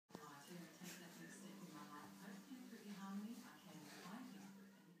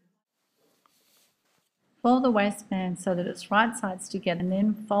Fold the waistband so that it's right sides together and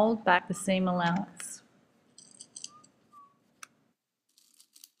then fold back the seam allowance.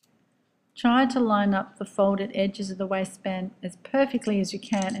 Try to line up the folded edges of the waistband as perfectly as you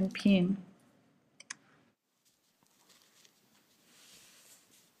can and pin.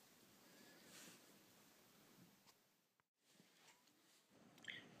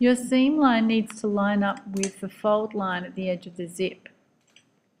 Your seam line needs to line up with the fold line at the edge of the zip.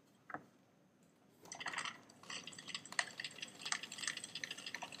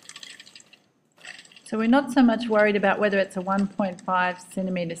 So we're not so much worried about whether it's a 1.5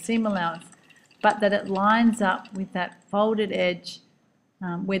 centimetre seam allowance, but that it lines up with that folded edge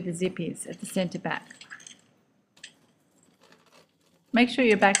where the zip is at the centre back. Make sure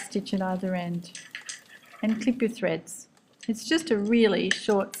you backstitch at either end and clip your threads. It's just a really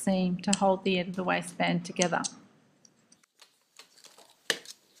short seam to hold the end of the waistband together.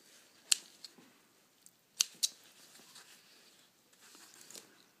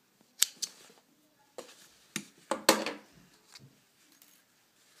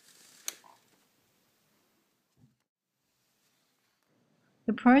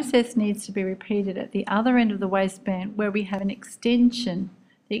 The process needs to be repeated at the other end of the waistband where we have an extension.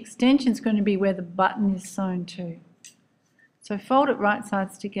 The extension is going to be where the button is sewn to. So fold it right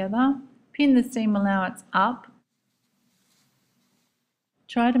sides together, pin the seam allowance up.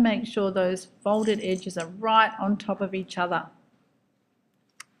 Try to make sure those folded edges are right on top of each other.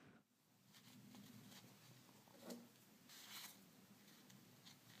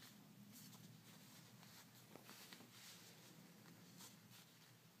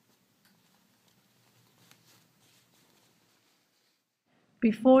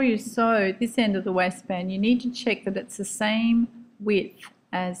 Before you sew this end of the waistband, you need to check that it's the same width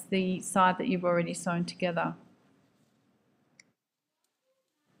as the side that you've already sewn together.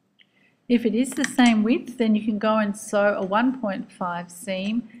 If it is the same width, then you can go and sew a 1.5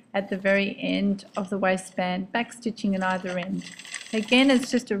 seam at the very end of the waistband, backstitching at either end. Again, it's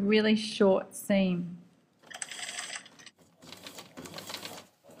just a really short seam.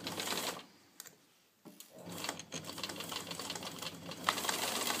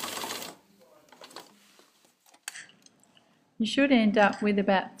 You should end up with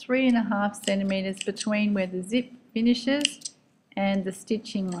about 3.5 centimetres between where the zip finishes and the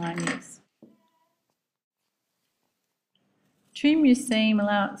stitching line is. Trim your seam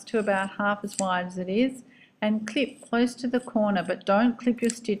allowance to about half as wide as it is and clip close to the corner, but don't clip your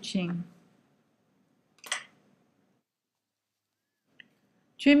stitching.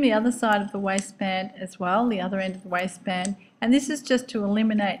 Trim the other side of the waistband as well, the other end of the waistband, and this is just to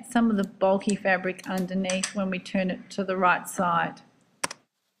eliminate some of the bulky fabric underneath when we turn it to the right side.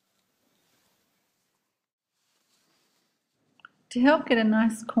 To help get a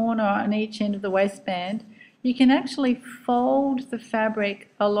nice corner on each end of the waistband, you can actually fold the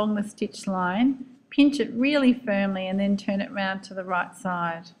fabric along the stitch line, pinch it really firmly and then turn it round to the right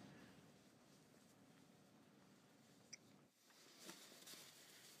side.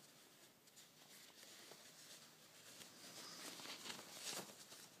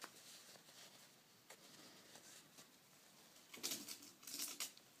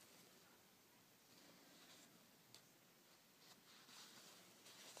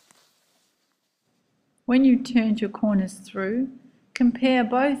 When you turned your corners through, compare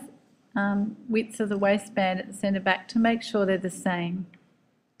both widths of the waistband at the centre back to make sure they're the same.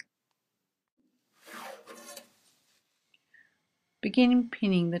 Begin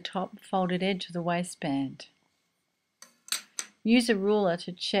pinning the top folded edge of the waistband. Use a ruler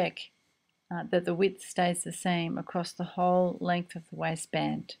to check that the width stays the same across the whole length of the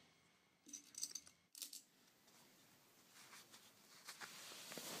waistband.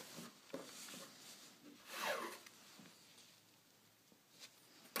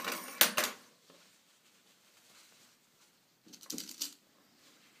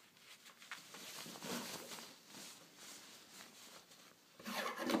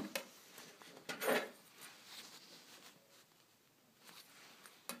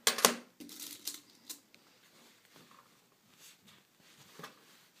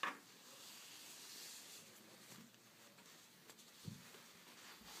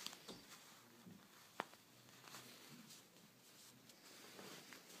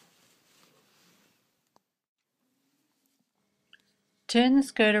 Turn the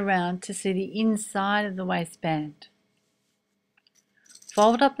skirt around to see the inside of the waistband.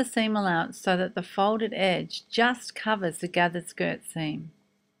 Fold up the seam allowance so that the folded edge just covers the gathered skirt seam.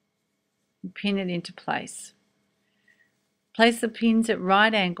 And pin it into place. Place the pins at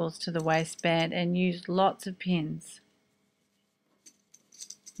right angles to the waistband and use lots of pins.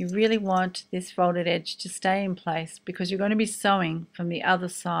 You really want this folded edge to stay in place because you're going to be sewing from the other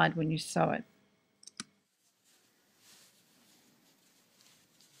side when you sew it.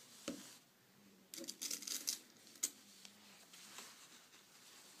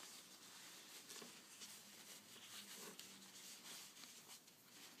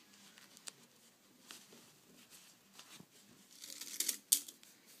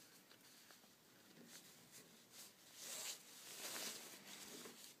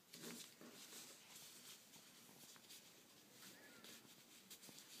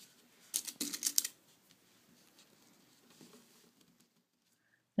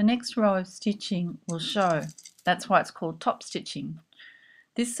 The next row of stitching will show. That's why it's called top stitching.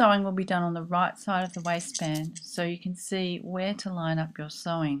 This sewing will be done on the right side of the waistband so you can see where to line up your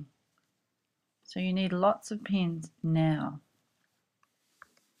sewing. So you need lots of pins now.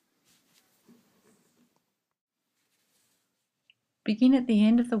 Begin at the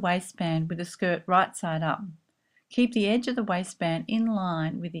end of the waistband with the skirt right side up. Keep the edge of the waistband in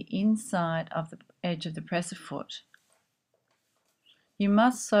line with the inside of the edge of the presser foot. You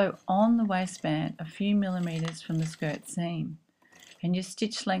must sew on the waistband a few millimeters from the skirt seam, and your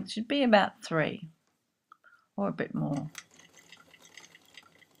stitch length should be about 3 or a bit more.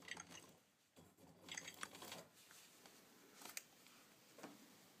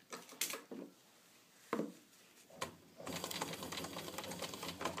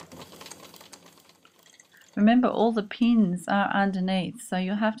 Remember, all the pins are underneath, so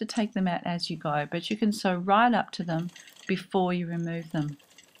you'll have to take them out as you go, but you can sew right up to them before you remove them.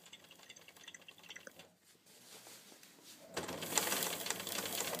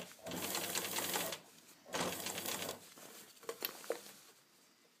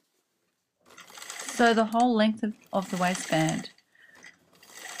 Sew the whole length of the waistband.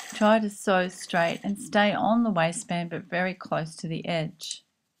 Try to sew straight and stay on the waistband but very close to the edge.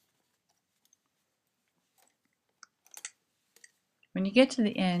 When you get to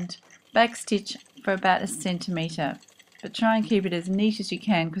the end, backstitch for about 1 centimetre, but try and keep it as neat as you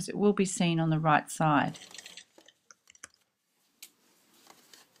can because it will be seen on the right side.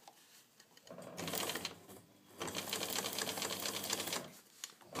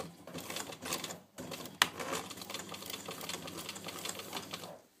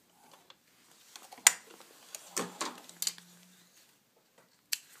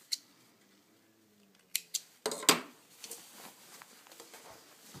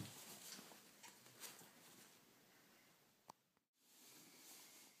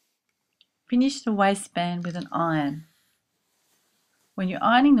 Finish the waistband with an iron. When you're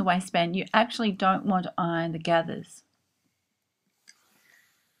ironing the waistband, you actually don't want to iron the gathers.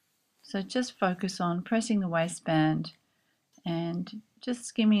 So just focus on pressing the waistband and just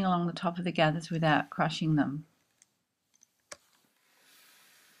skimming along the top of the gathers without crushing them.